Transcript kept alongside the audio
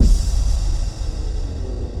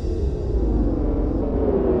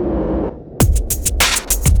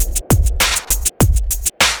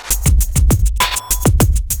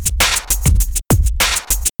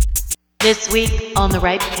This week on the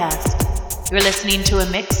Ripecast, you're listening to a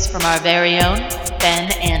mix from our very own Ben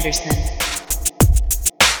Anderson.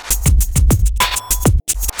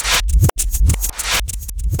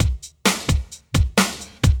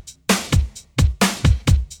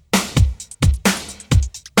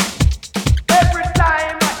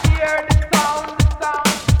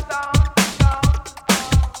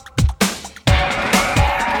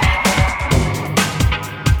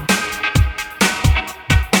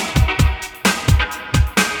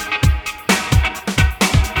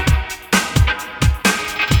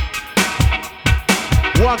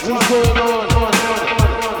 What is going on?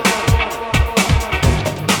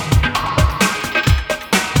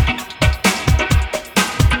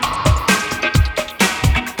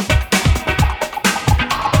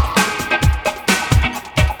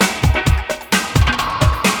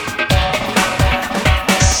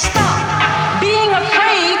 Stop being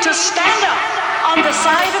afraid to stand up on the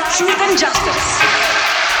side of truth and justice.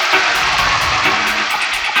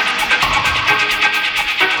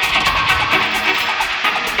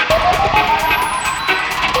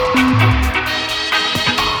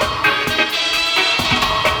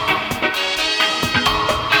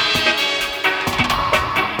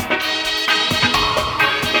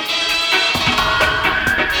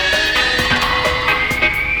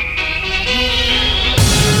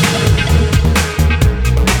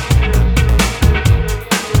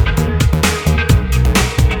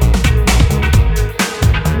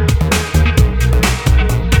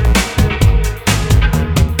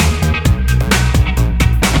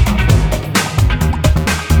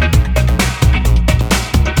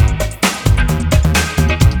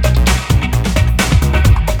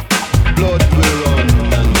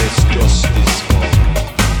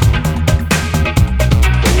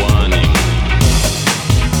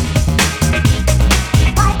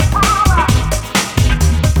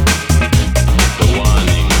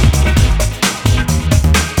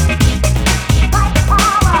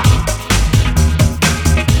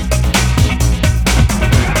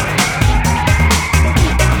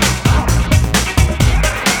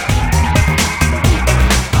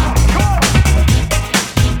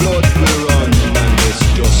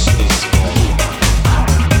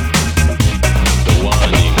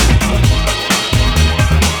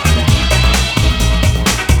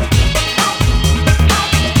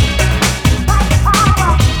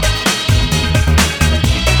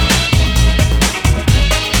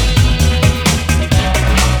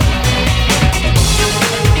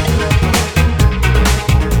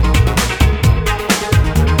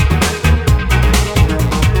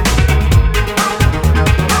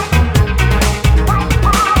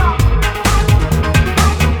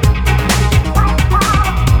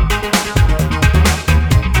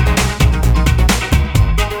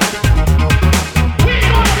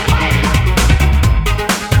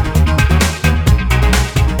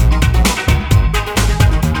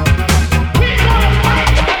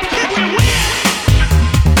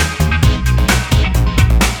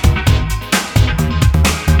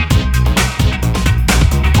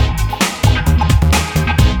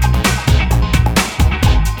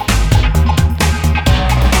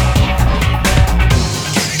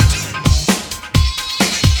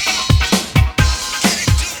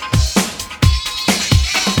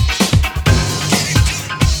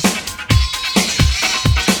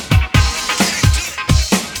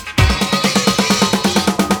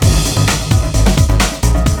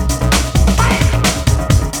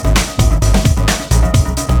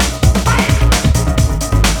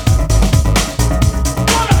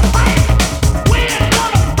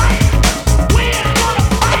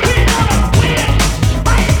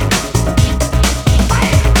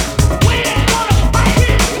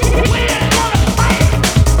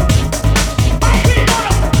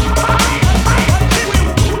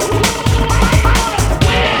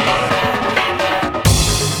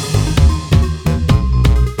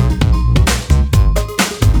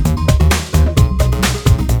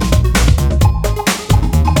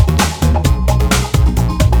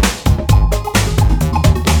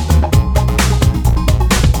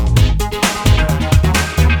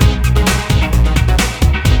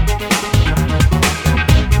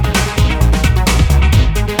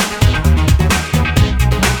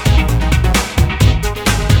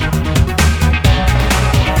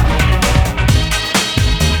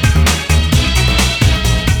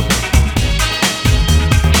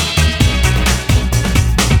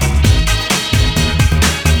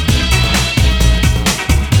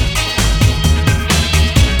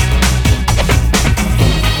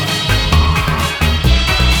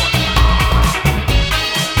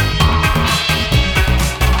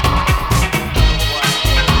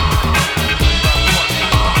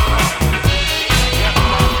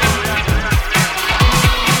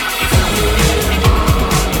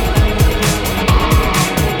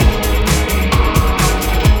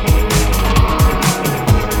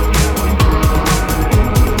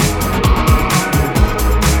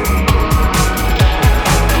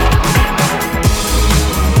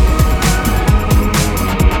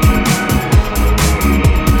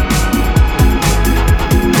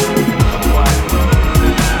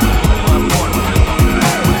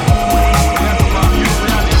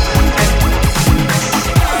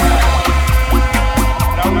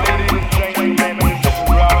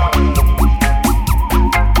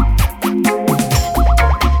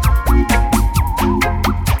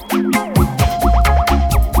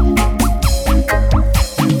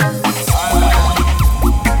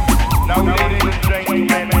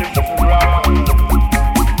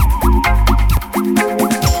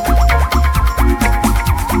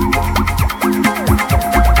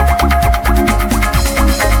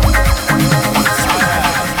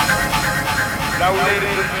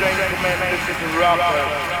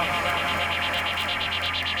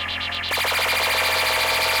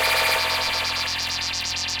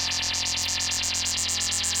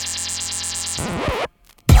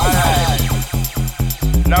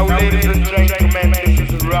 Now, ladies and gentlemen, this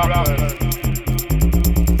is Rockers.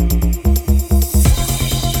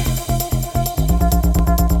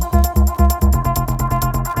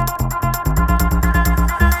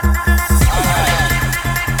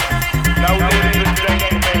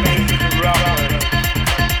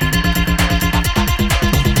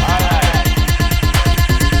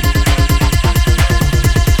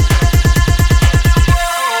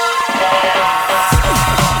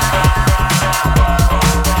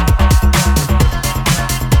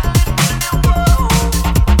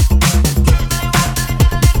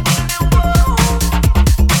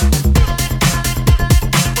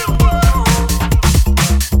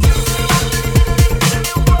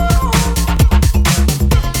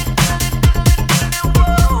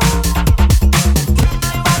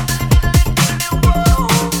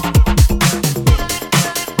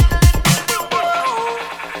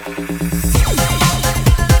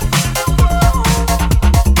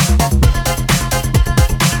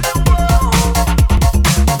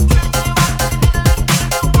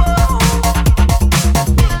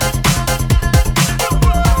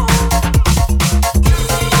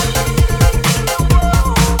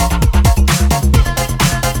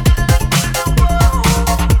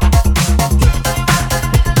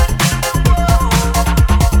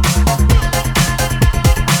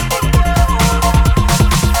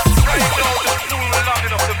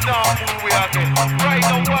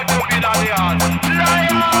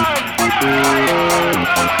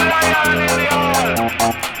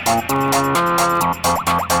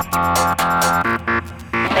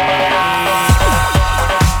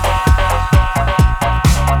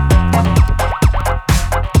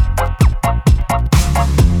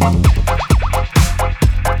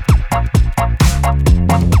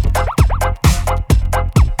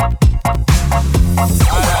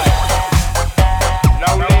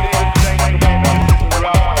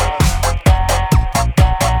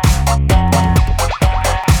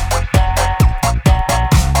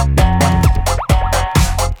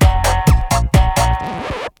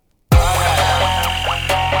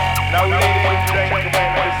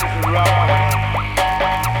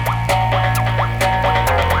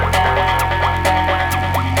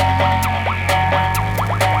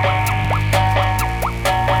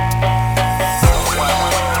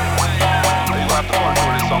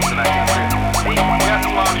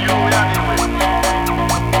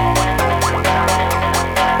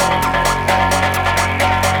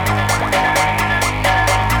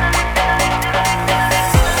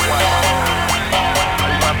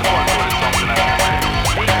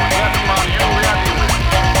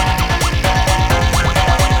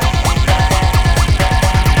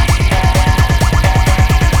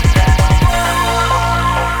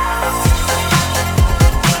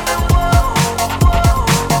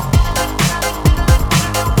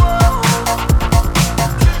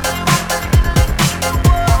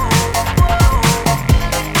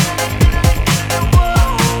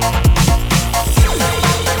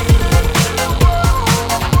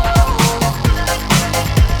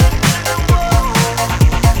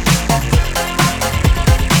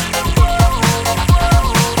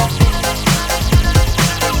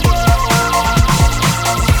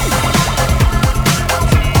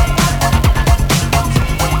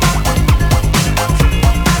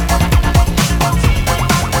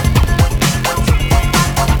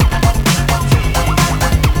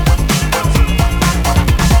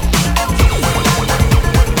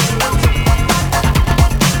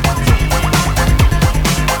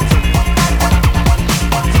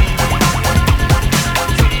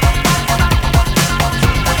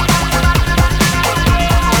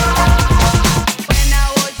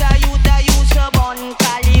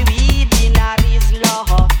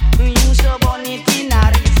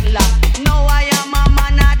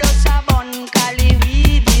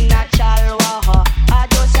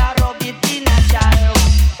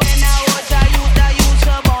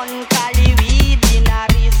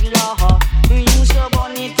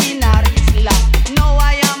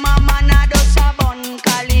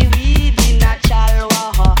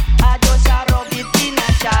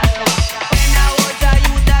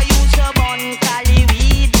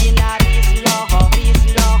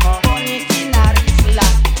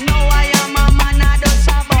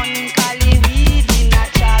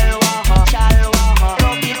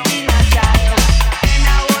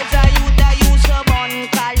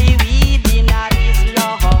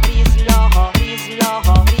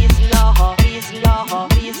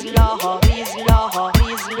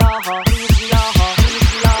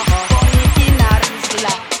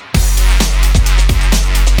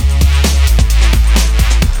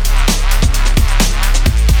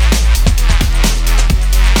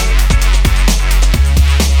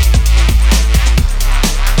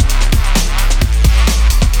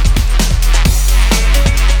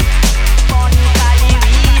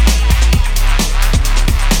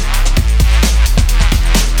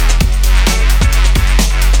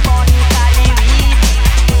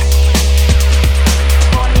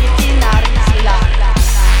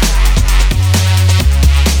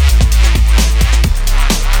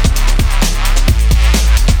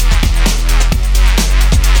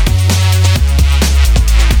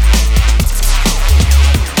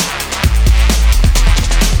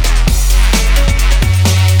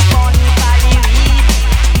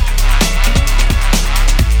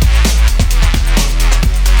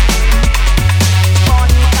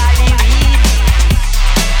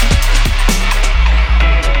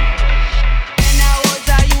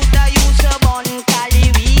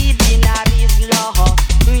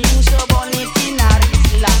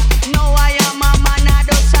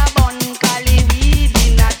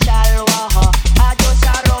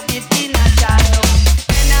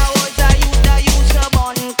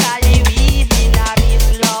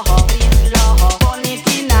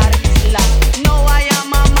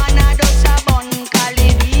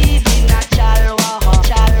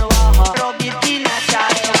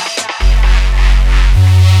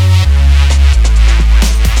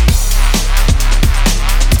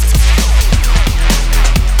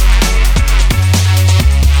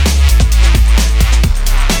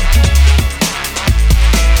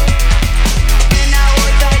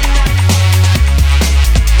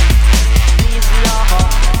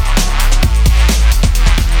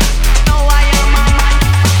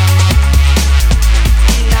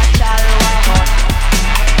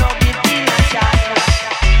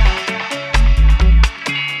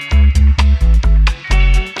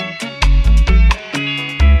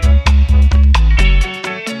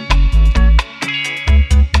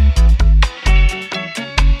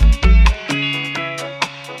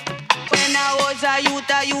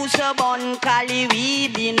 go bun cali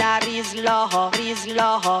weed in a Rizla,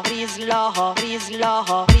 Rizla, Rizla,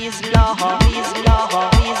 Rizla, Rizla, Rizla,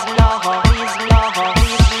 Rizla, Rizla,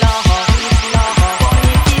 Rizla, bun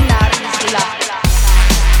it in a Rizla.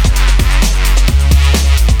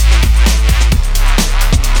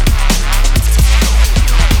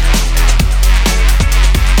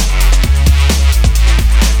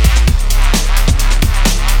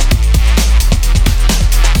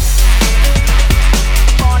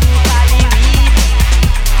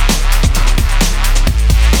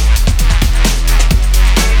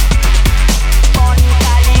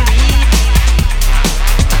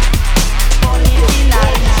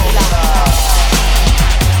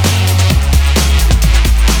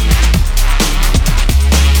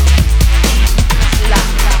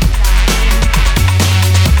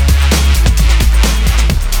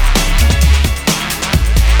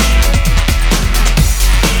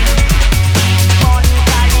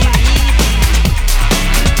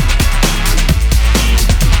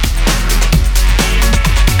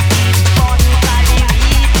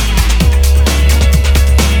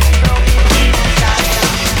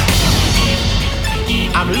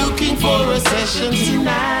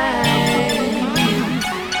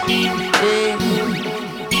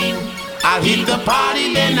 I'll hit the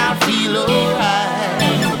party, then I feel alright.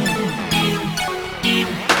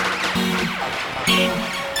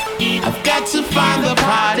 I've got to find the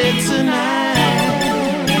party tonight.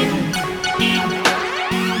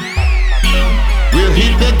 We'll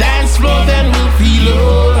hit the dance floor, then we'll feel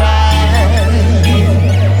alright.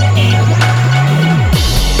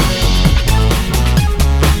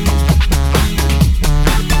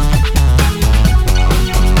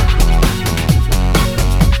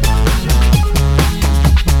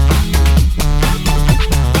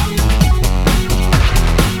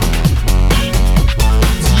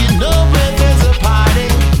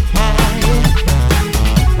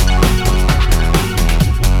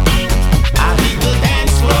 I'll hit the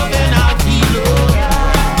dance floor, then I'll feel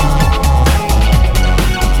alright.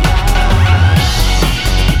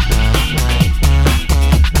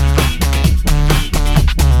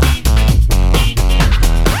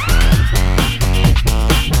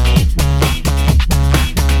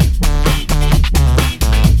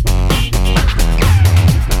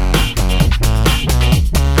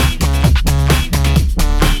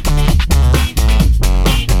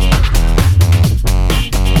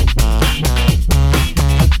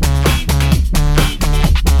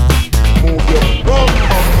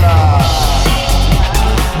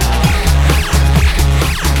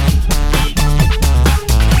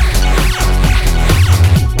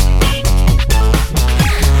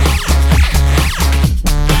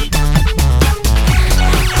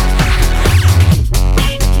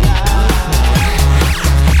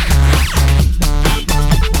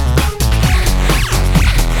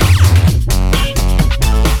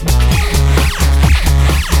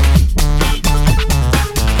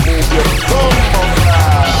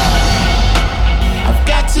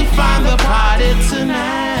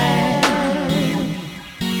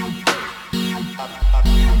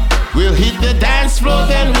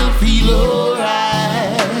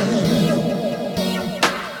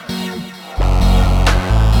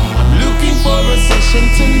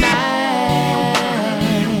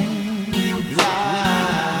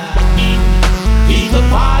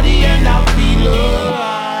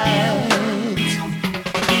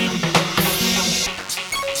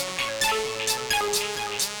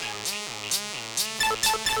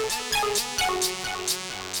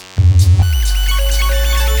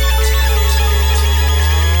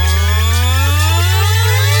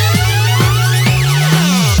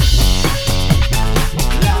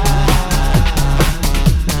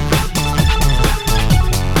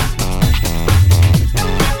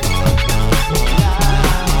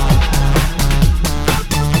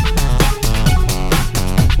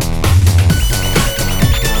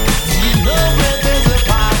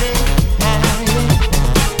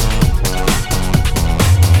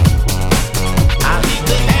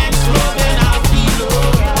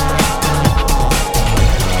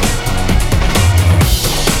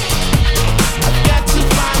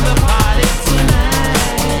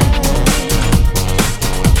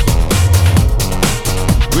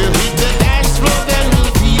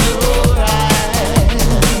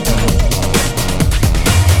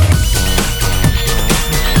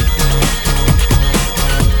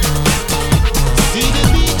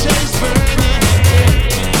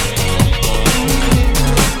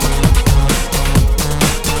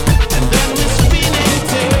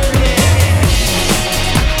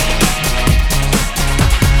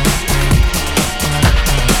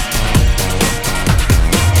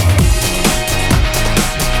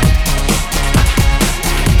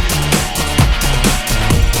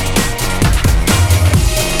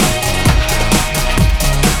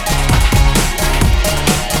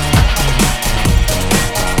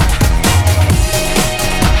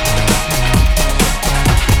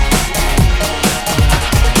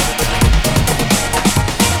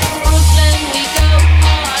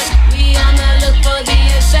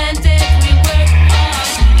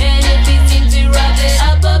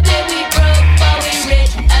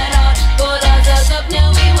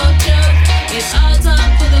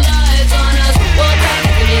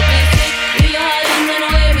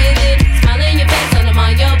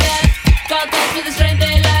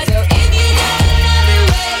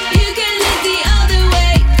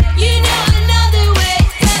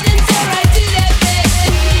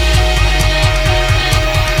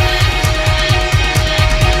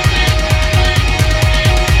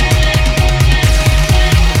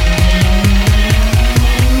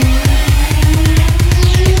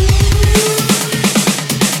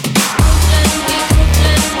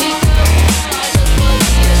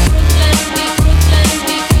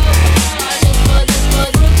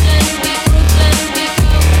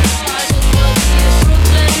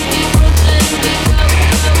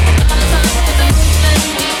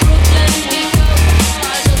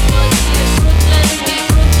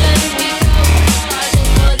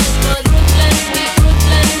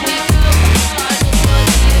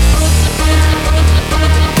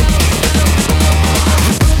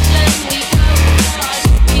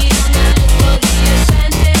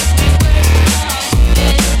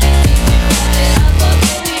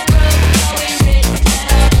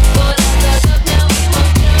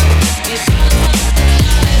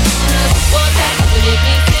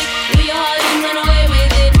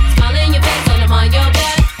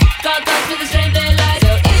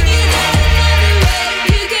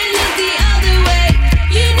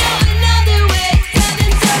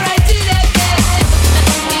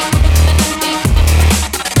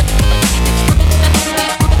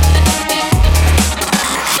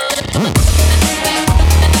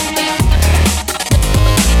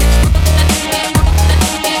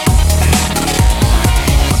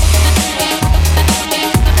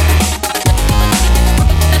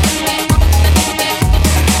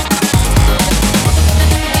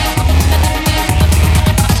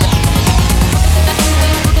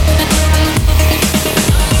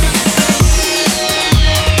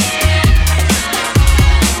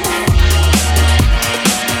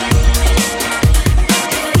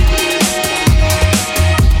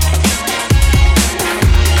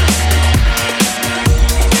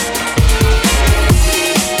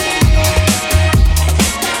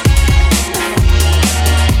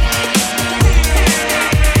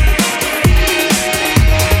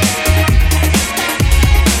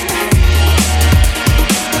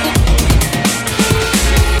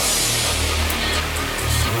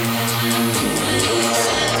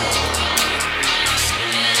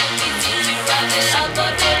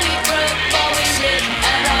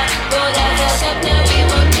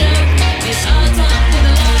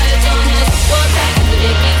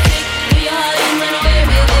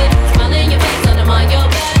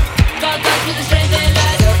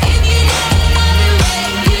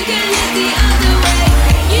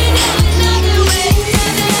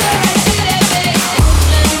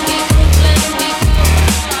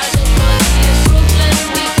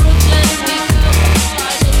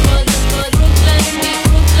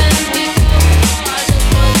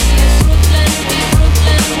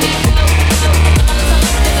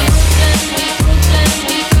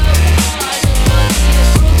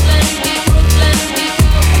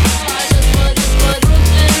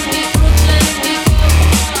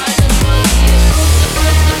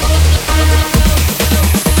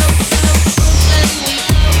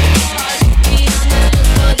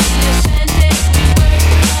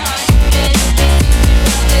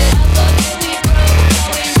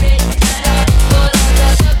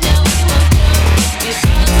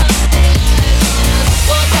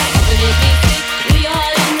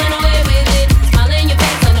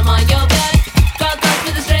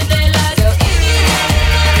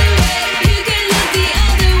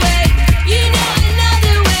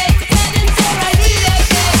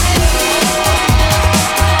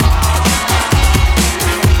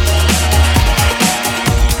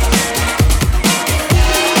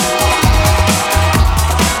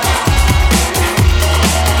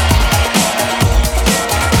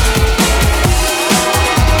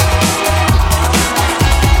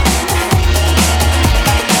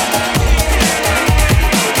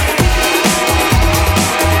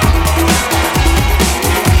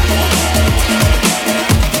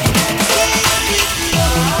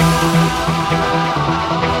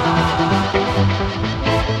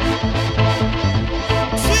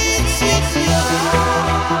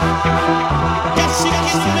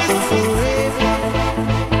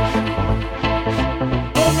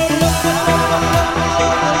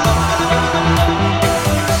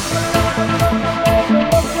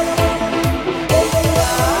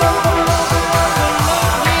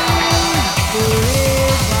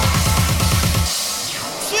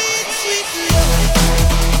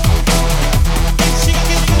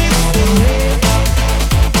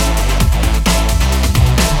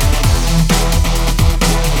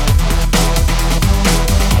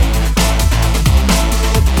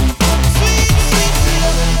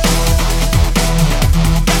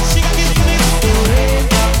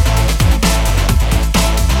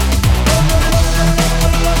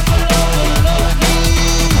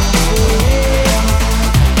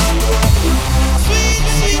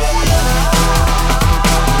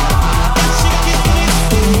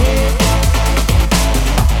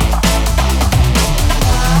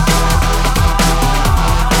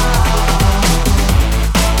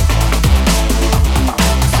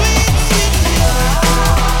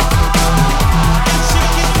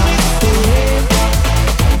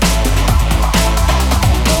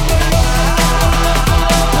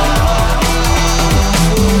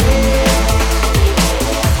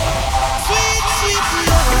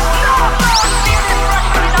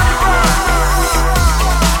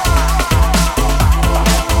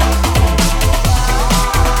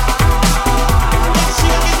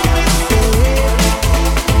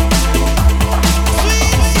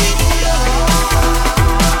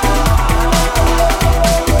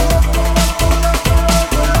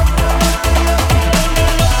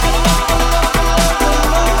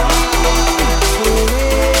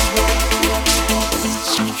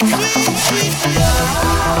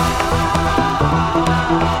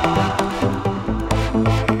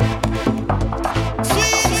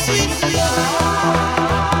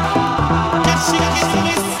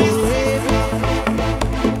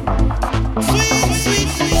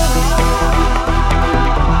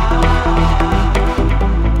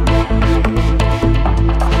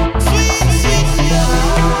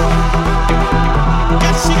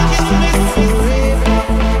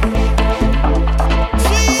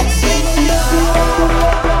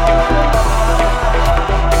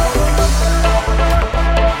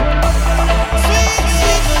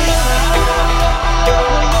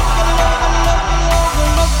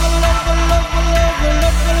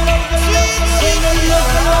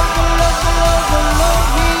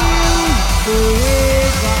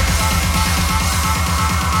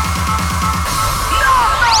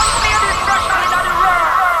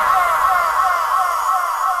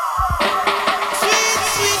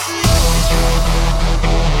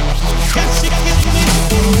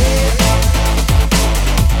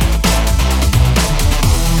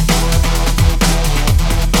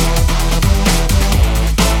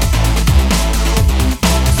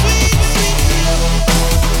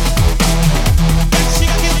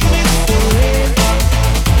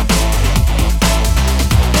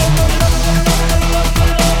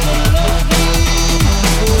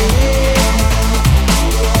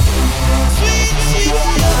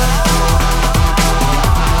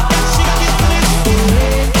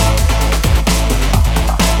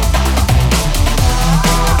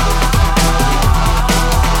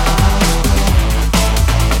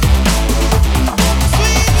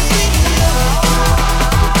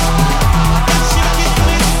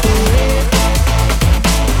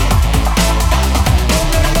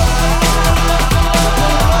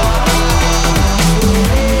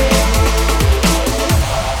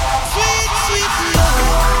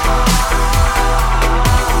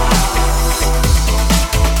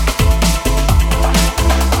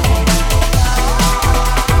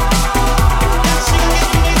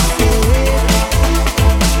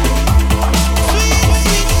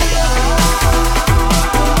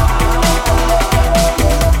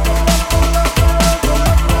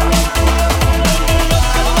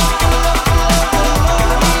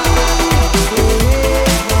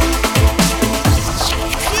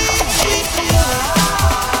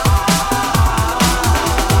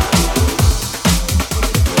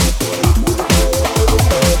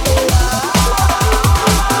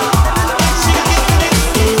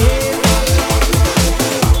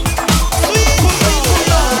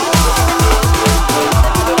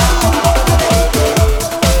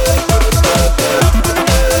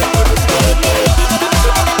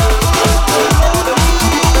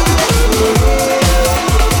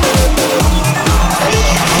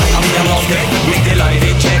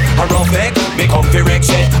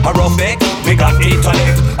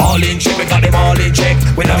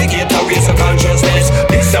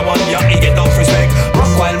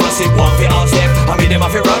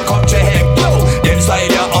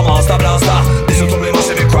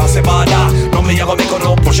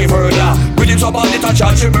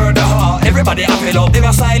 charge you murder her. Everybody I feel up, they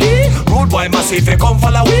were silent. Rude boy massive, you come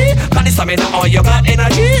follow we. Got the stamina or you got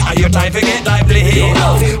energy. And your time to get lively. You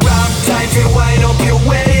know it rap, time to wind up your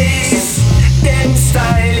waist. Them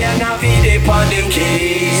style, you navigate on them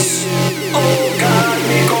keys. Oh God,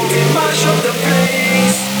 me come to mash up the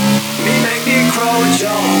place. Me make the crowd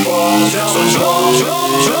jump up. So jump,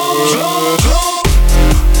 jump, jump, jump, jump.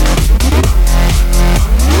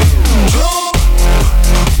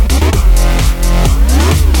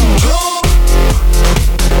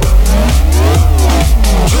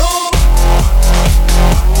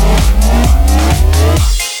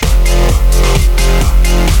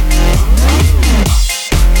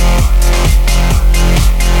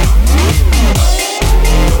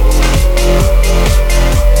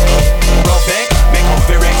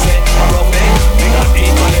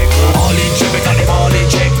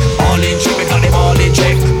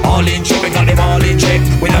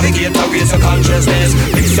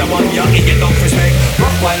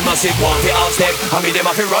 Want to outstep, I mean them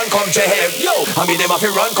have to run come to head, yo. I mean them have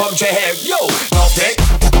to run come to head, yo. Rough deck,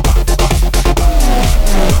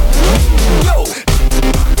 yo.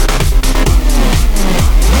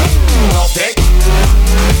 Rough deck,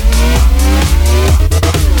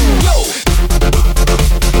 yo.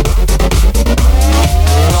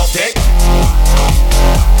 Rough deck,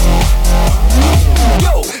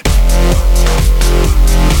 yo.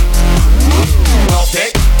 Rough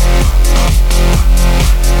deck.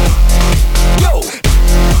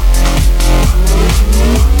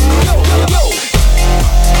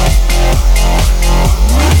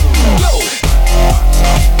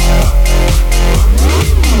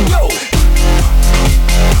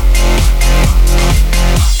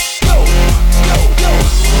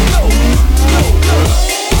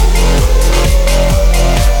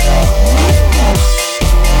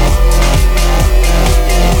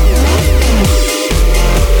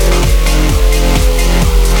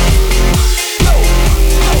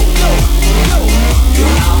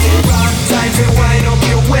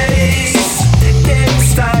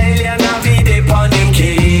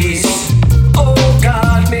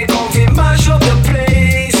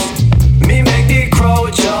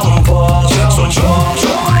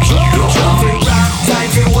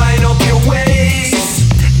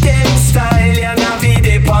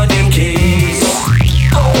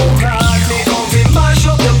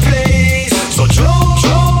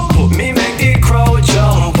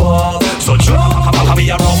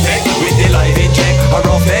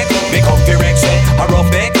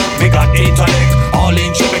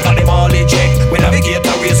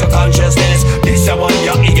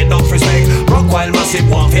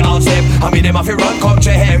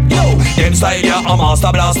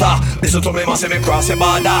 Listen to me, man, say me cross the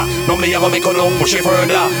border. No me ever make a no push it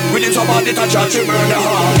further. With him somebody to judge you murder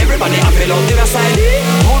her. Everybody I feel up to the side.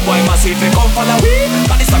 Rude boy massive, they come follow we.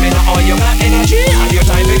 Got the stamina or you got energy. And your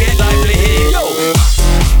time to get lively, yo.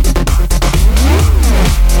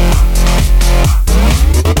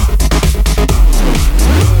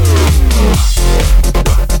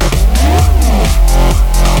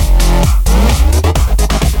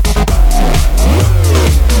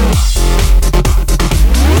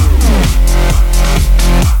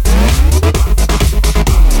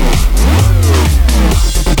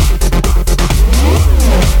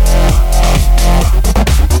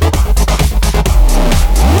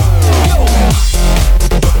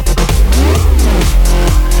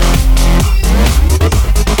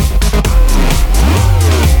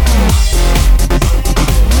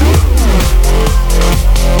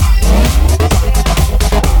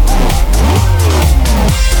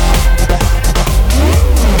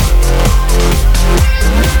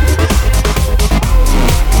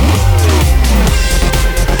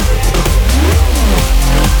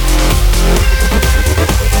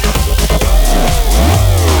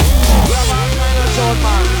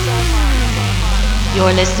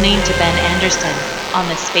 You're listening to Ben Anderson on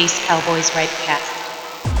the Space Cowboys Rightcast.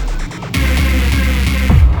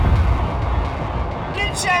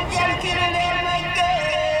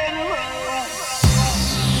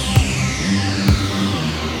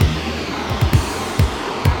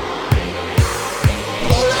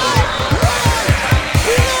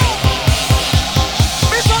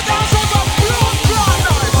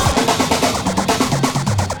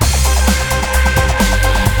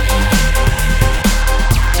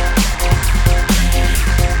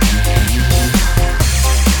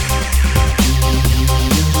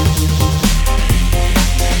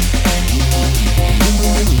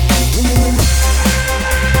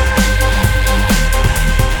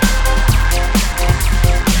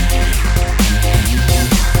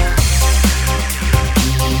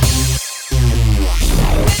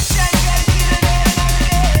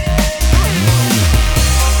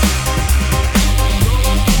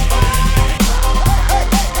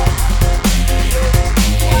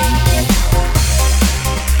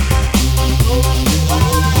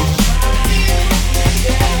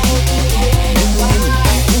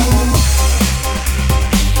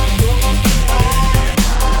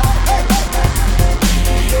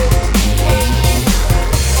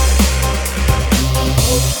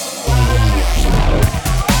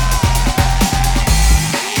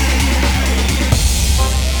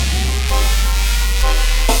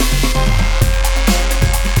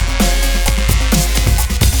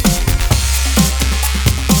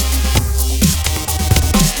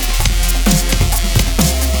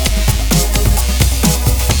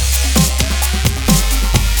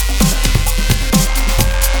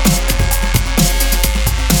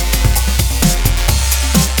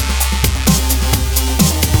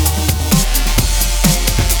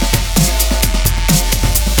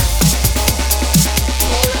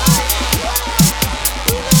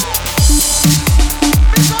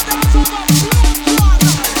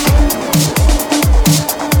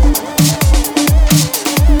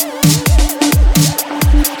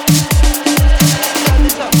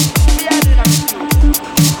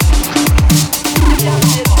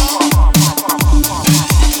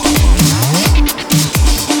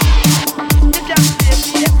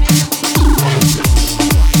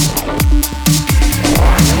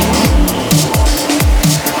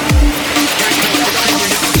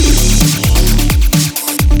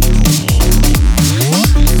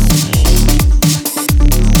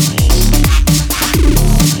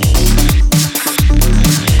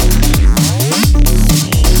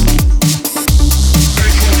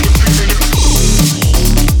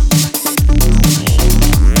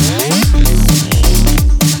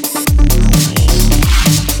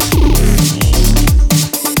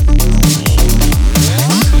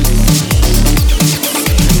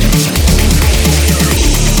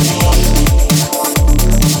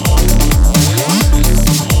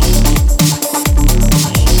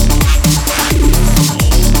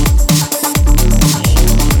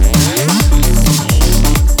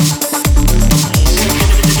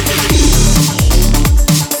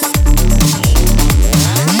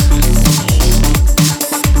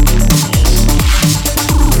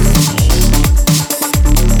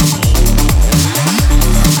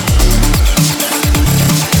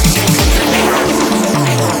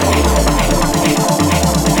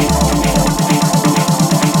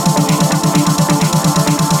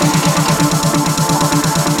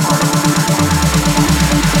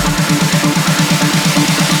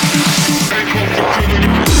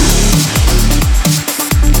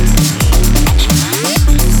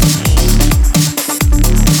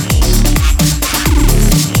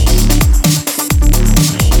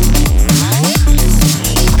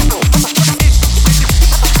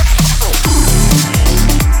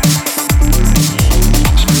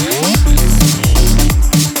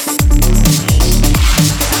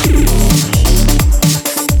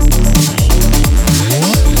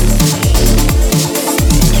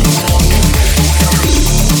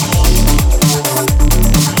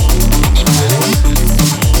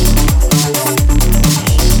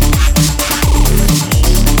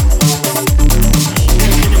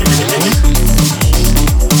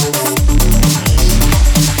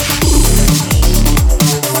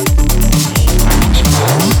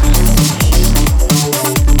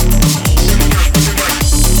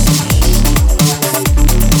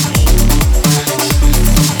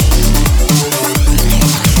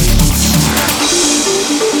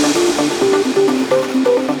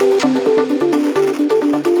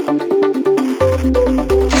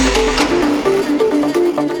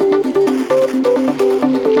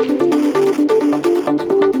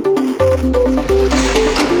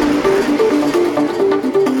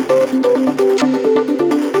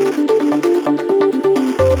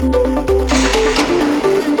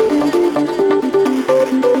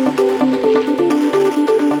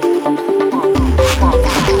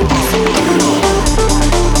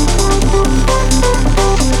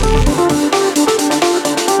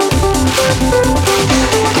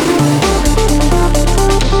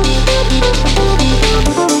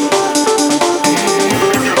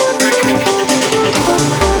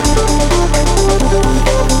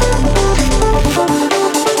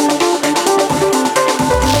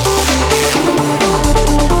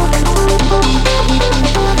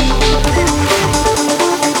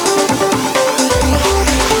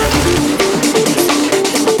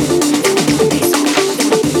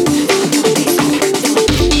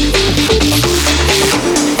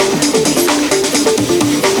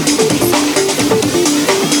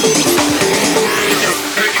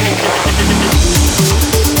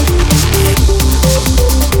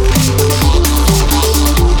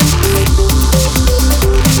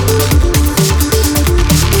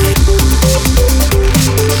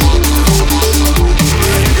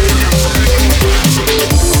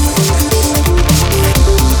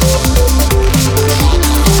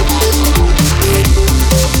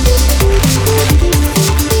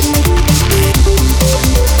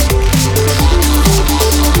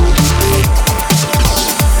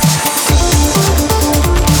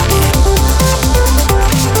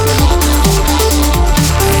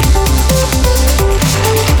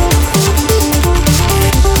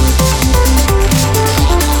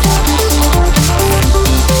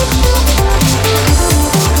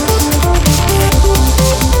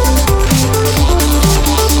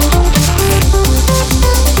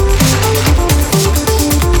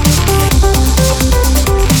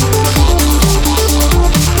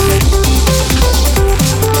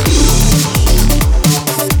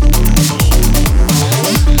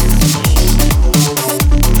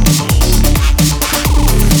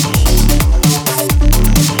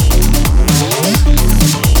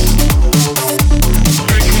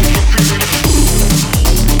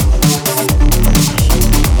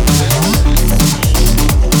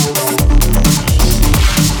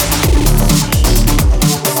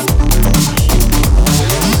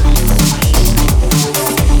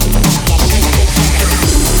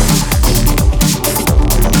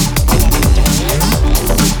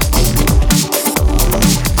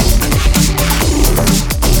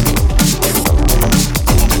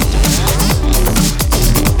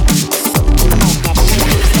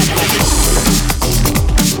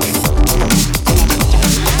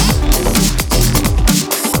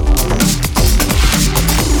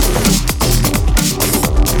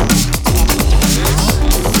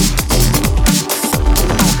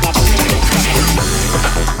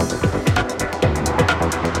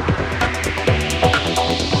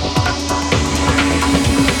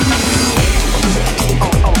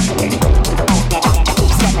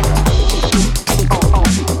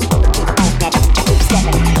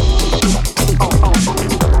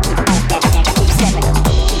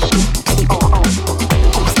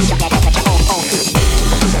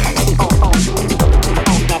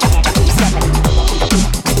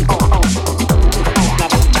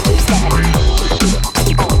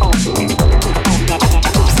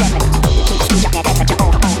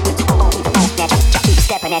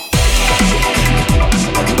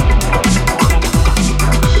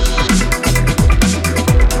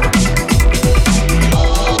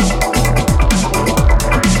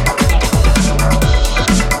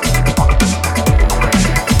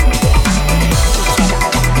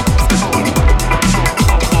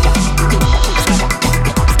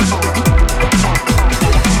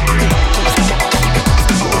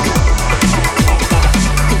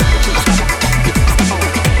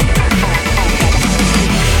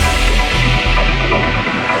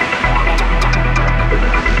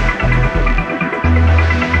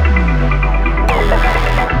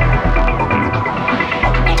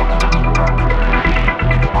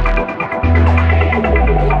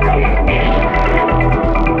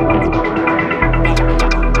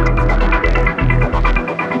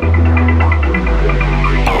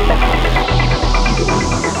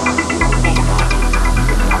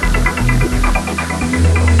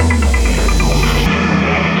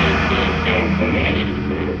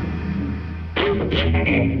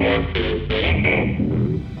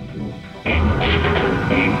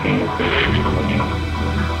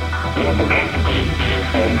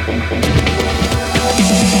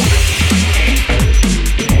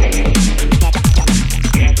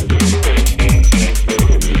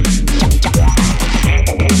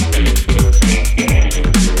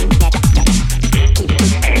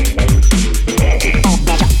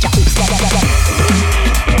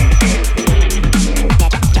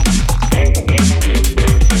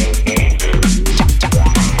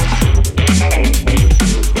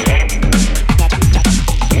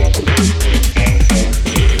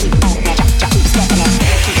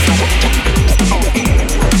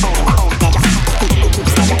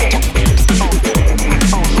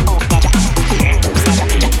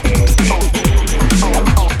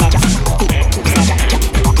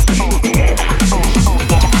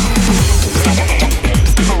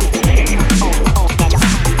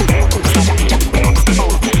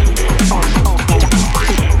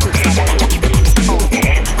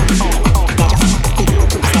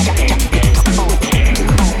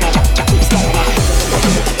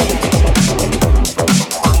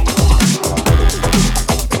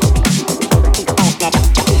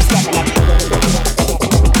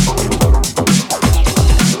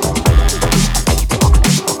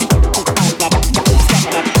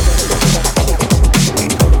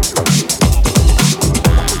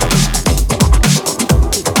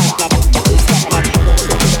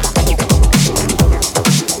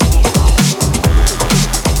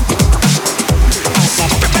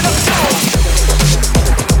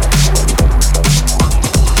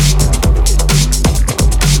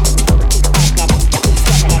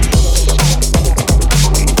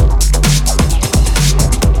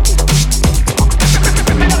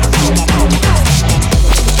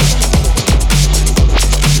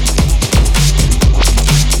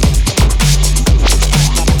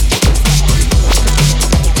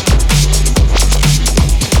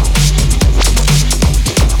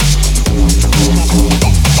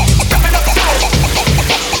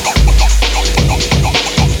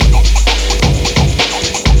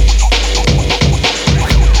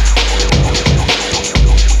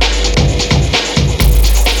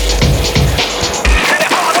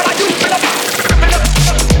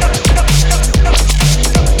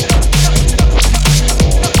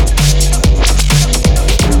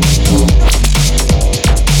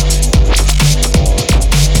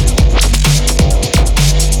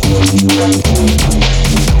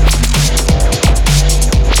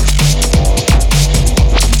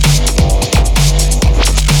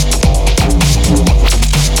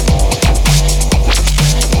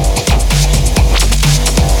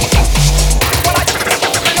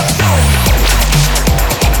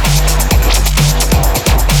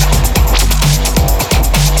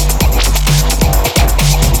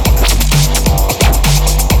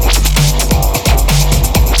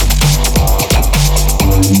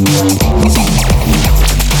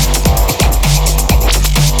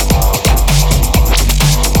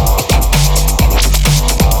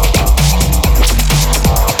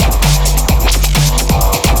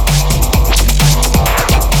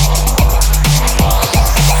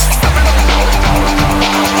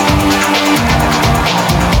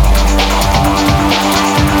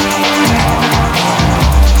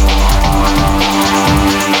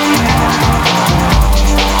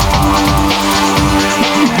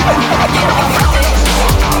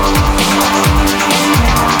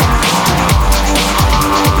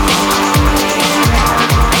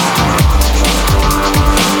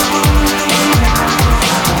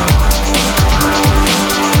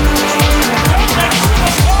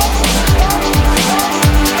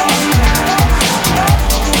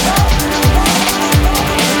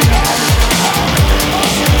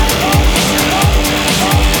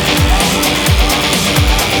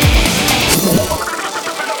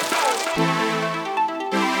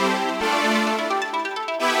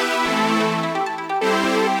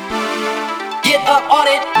 up on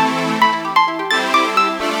it.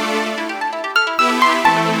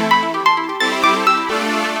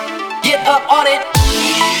 Get up on it.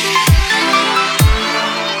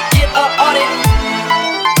 Get up on it.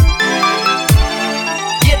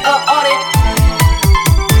 Get up on it.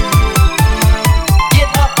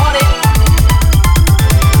 Get up on it.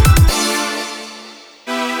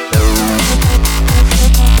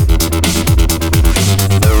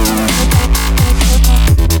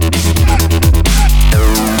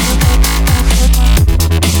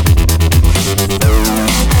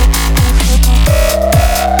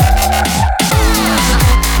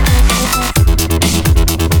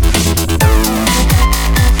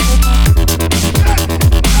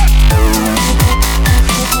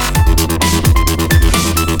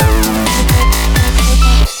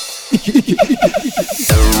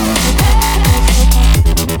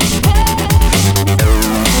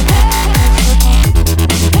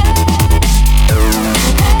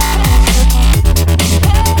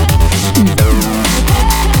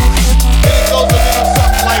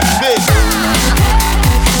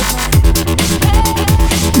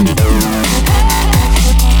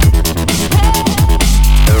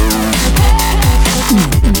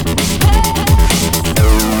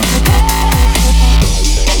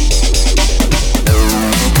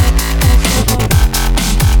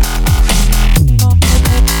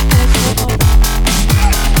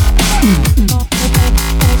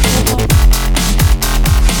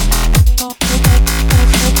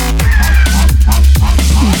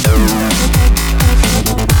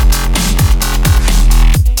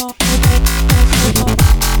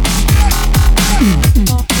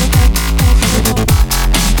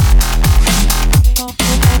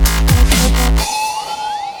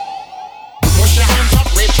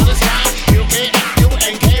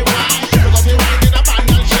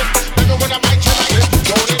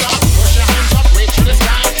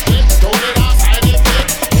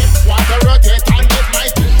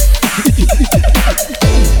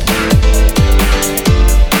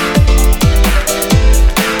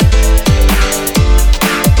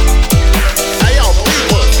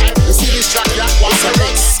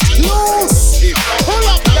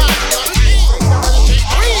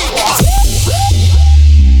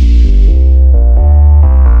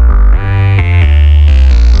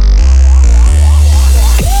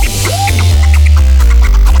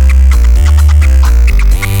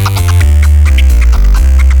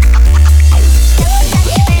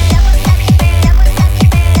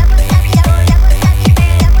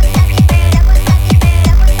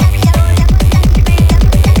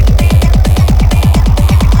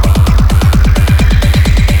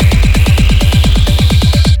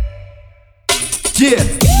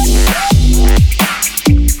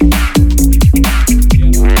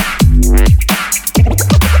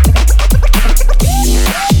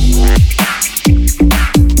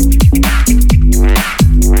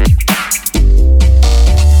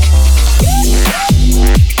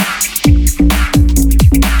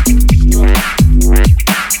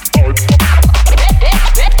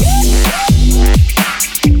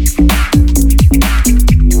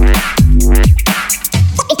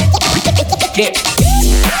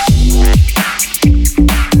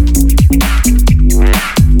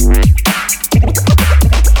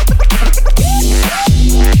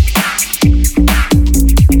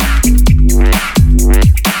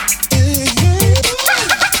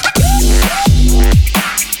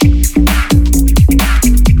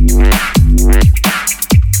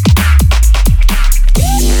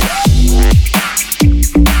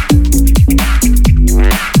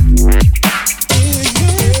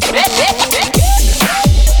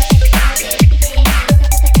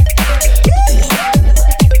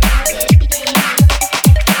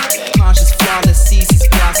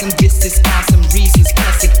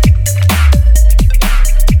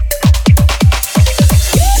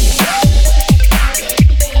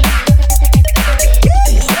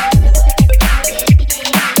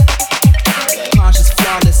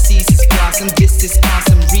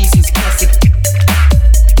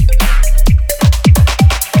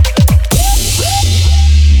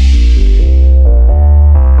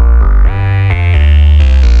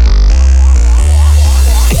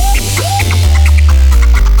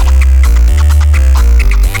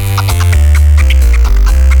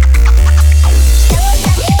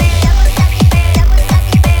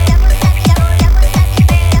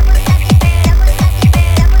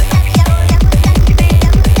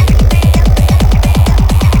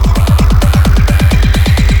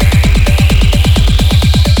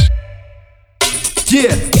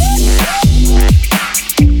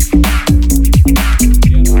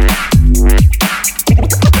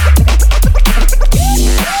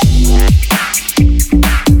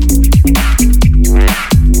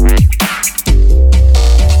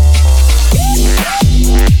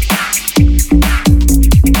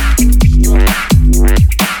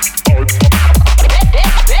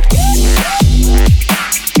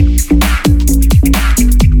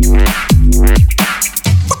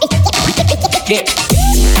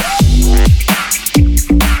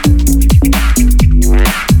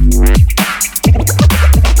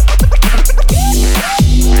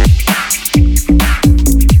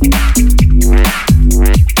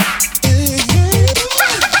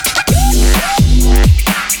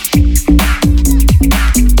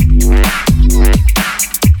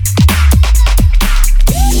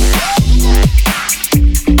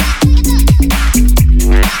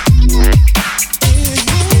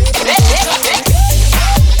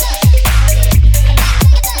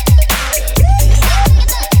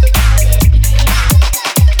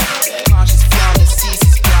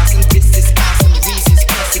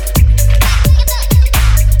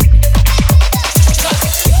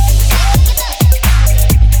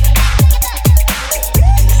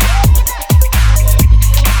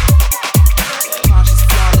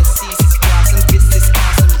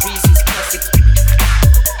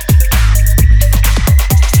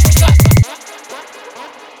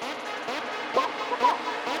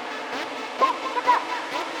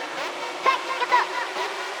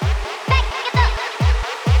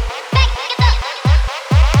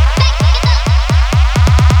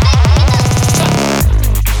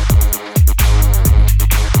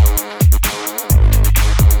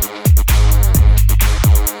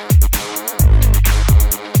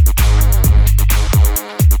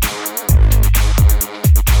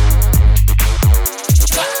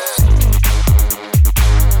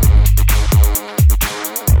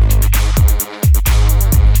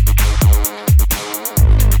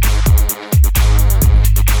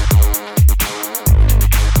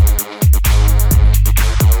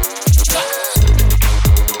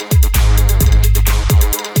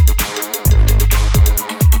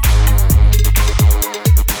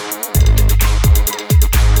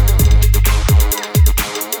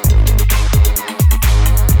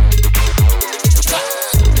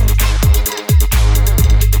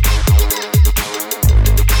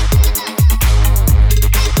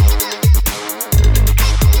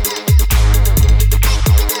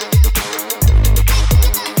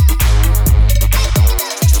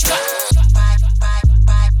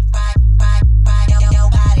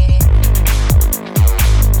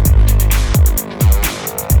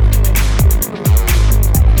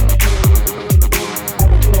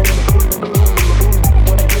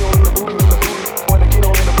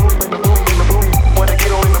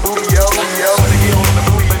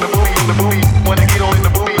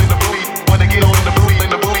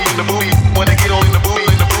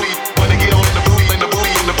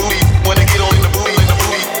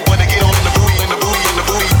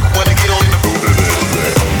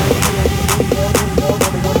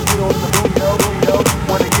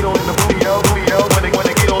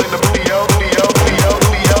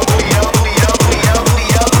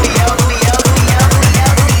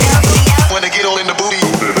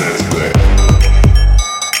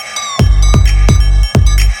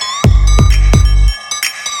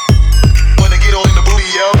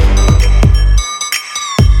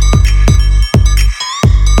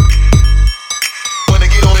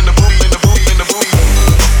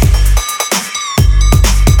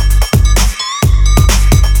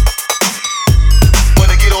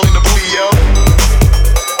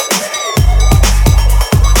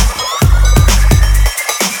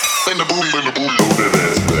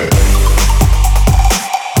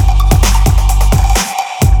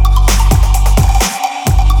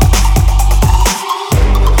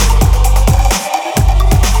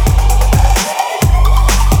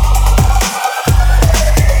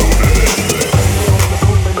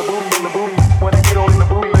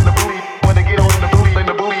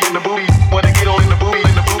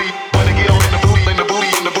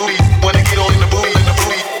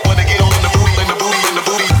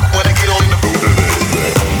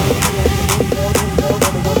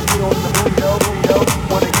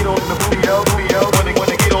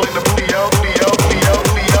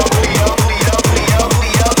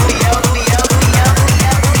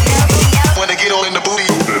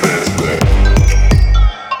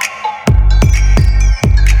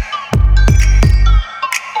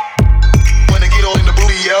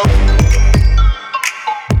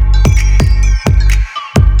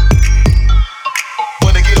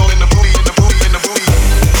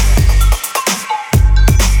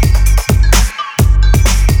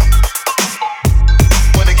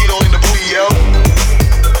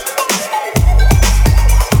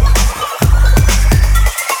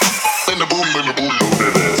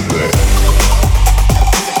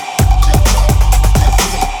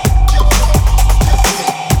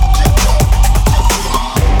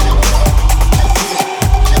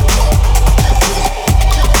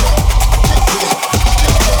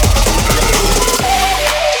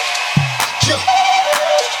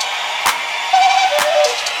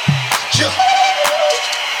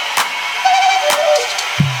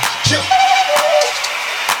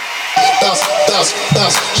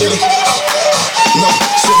 baby. No,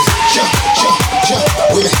 sweat it. Jump, jump, jump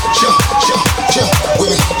with me. Jump, jump, jump with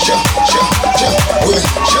me. Jump, jump, jump with me.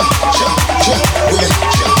 Jump, jump, jump with me.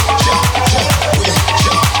 Jump, jump, jump with me.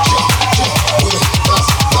 Jump, jump, jump with me. Bounce,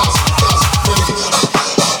 bounce, bounce, baby.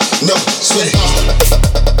 No, sweat it.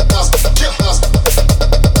 Bounce, jump, bounce,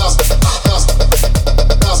 bounce, bounce, bounce,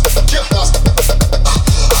 jump, bounce,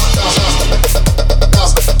 bounce,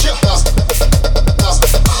 bounce, jump, bounce, bounce,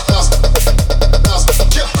 bounce, bounce,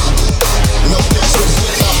 jump. No, sweat it.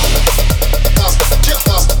 Bounce, jump,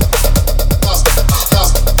 bounce, bounce,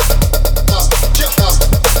 bounce, bounce, jump, bounce,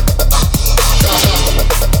 bounce,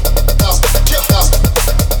 bounce, jump, bounce,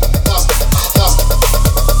 bounce, bounce,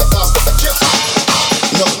 bounce, jump.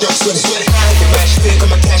 No, don't sweat it. Mash fit,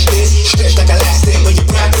 come and cash this. Stretch like elastic when you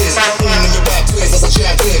practice. And your back twist, that's a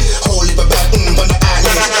jacket. Hold it for back, on the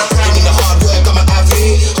eyelids. Putting in the hard work, I'm an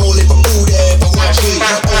athlete. Hold it for food, for watching.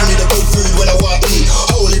 Only the good food when I want to eat.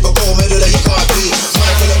 Hold it for gold medal that you can't beat.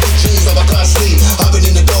 Mindful of big dreams, I can't sleep. I've been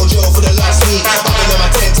in the dojo for the last week. I've been on my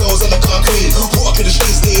 10 toes on the concrete. Walking the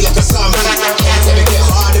streets, need like a zombie. Anytime it get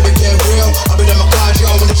hard, it get real. I've been on my cardio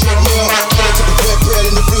on the treadmill. Gotta take the bread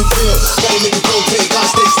in the blue pill. Gotta make it rotate, can't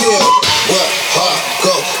stay still. Work hard,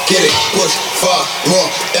 go get it. Push far more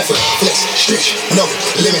effort. Flex, stretch, no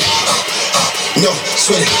limit. No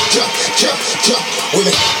sweat it. Jump, jump, jump with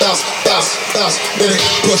me. Bounce, bounce, bounce, baby.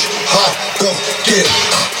 Push hard, go get it.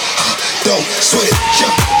 Don't sweat it.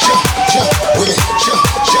 Jump, jump, jump with me. Jump,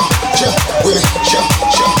 jump, jump with me. Jump,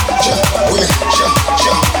 jump, jump with me. Jump,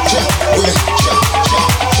 jump, jump with me. Jump, jump,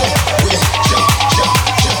 jump with me. Jump, jump,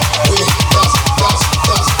 jump with me. Bounce, bounce,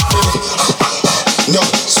 bounce, baby. No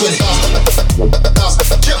sweat it. Bounce,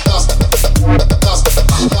 jump, bounce, bounce, bounce, jump,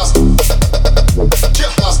 bounce, bounce, bounce,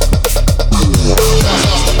 jump, bounce, bounce,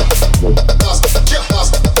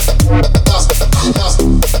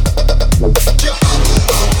 bounce, jump.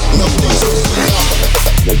 No, don't sweat it.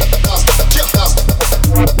 Bounce, jump, bounce,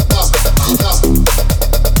 bounce, bounce,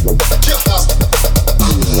 jump, bounce,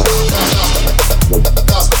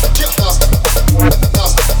 bounce, jump, bounce,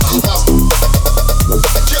 bounce, bounce,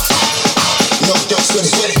 jump. No, don't sweat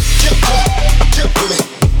it. Jump, jump with me.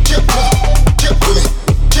 Jump, jump with me.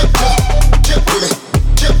 Jump, jump with me. Jump, jump with me.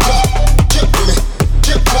 Jump, jump with me.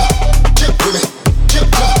 Jump, jump with me.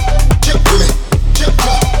 Jump, jump with me.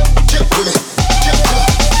 Jump, jump with me.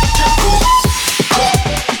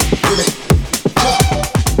 With me. With me.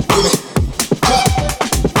 With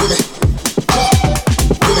me. With me.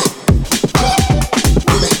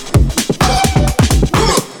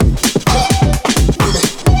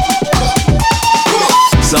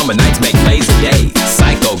 Summer nights make lazy days.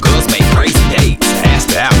 Psycho girls make crazy days.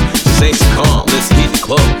 Asked her out, she say she come. Let's hit the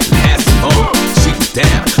club and have some fun. She was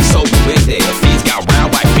down, so we went there. These got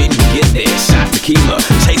round white when we get there. Shot tequila,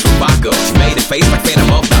 chased with vodka. She made a face like Phantom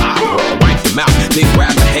of the Opera. Wiped them out, then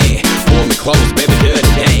grabbed her hand. Pulled me close, baby, dirty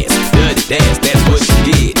dance. Dirty dance, that's what she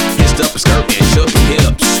did. Hitched up her skirt and shook her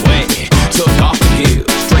hips. Swinging, took off the heels.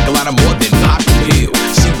 Drank a lot of more than vodka pills.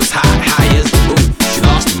 She was high as the roof. She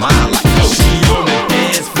lost her mind like no. She on the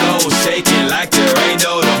dance floor, shaking like there ain't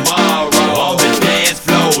no tomorrow. On the dance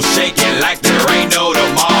floor, shaking like there ain't no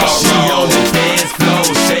tomorrow. She on the dance floor,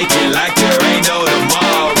 shaking like there ain't no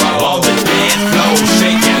tomorrow. On the dance floor,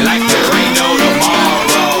 shaking like there ain't no tomorrow.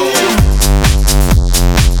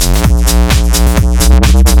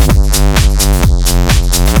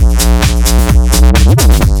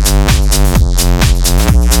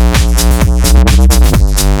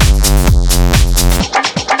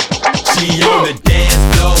 She on the dance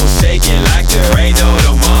floor, shaking like there ain't no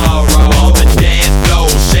tomorrow. On the dance floor,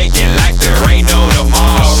 shaking like there ain't no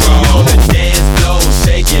tomorrow. She on the dance floor,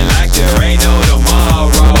 shaking like there ain't no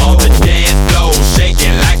tomorrow. On the dance floor,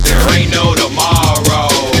 shaking like there ain't no tomorrow.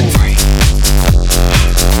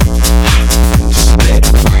 Just let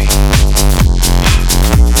it break.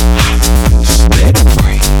 Just let it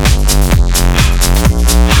break.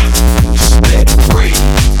 Just let it break.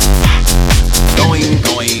 Going,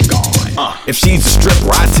 going, going. If she's a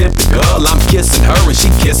stripper, I tip the girl. I'm kissing her and she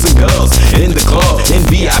kissing girls. In the club, in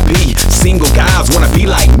VIP, single guys wanna be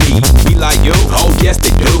like me. Be like you, oh yes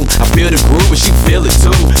they do. I feel the groove and she feel it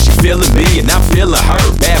too. She feeling me and I'm feeling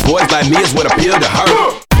her. Bad boys like me is what appeal to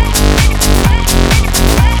her.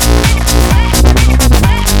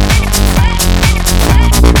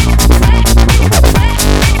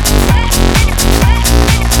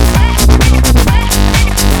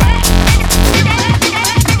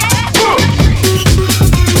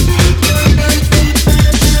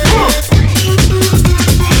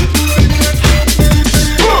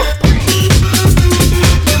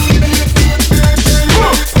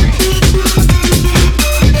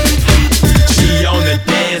 She on the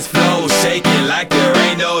dance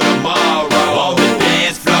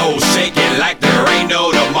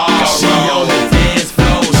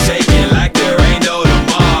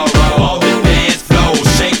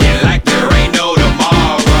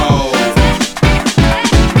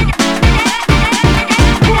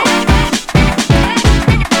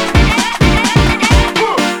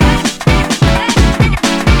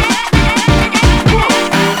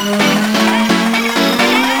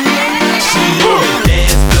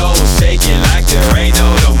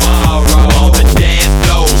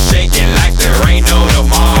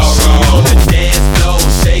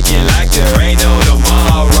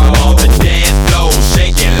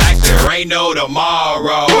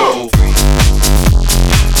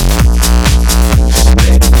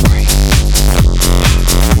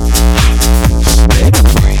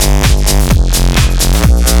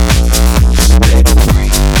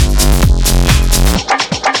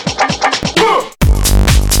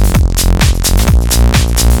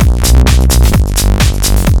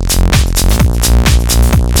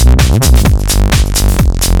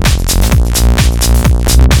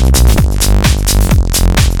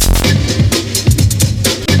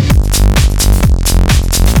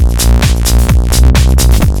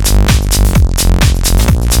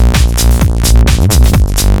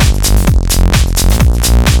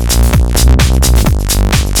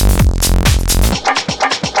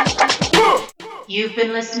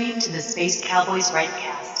been listening to the Space Cowboys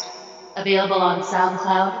Rightcast, available on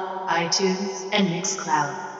SoundCloud, iTunes, and Mixcloud.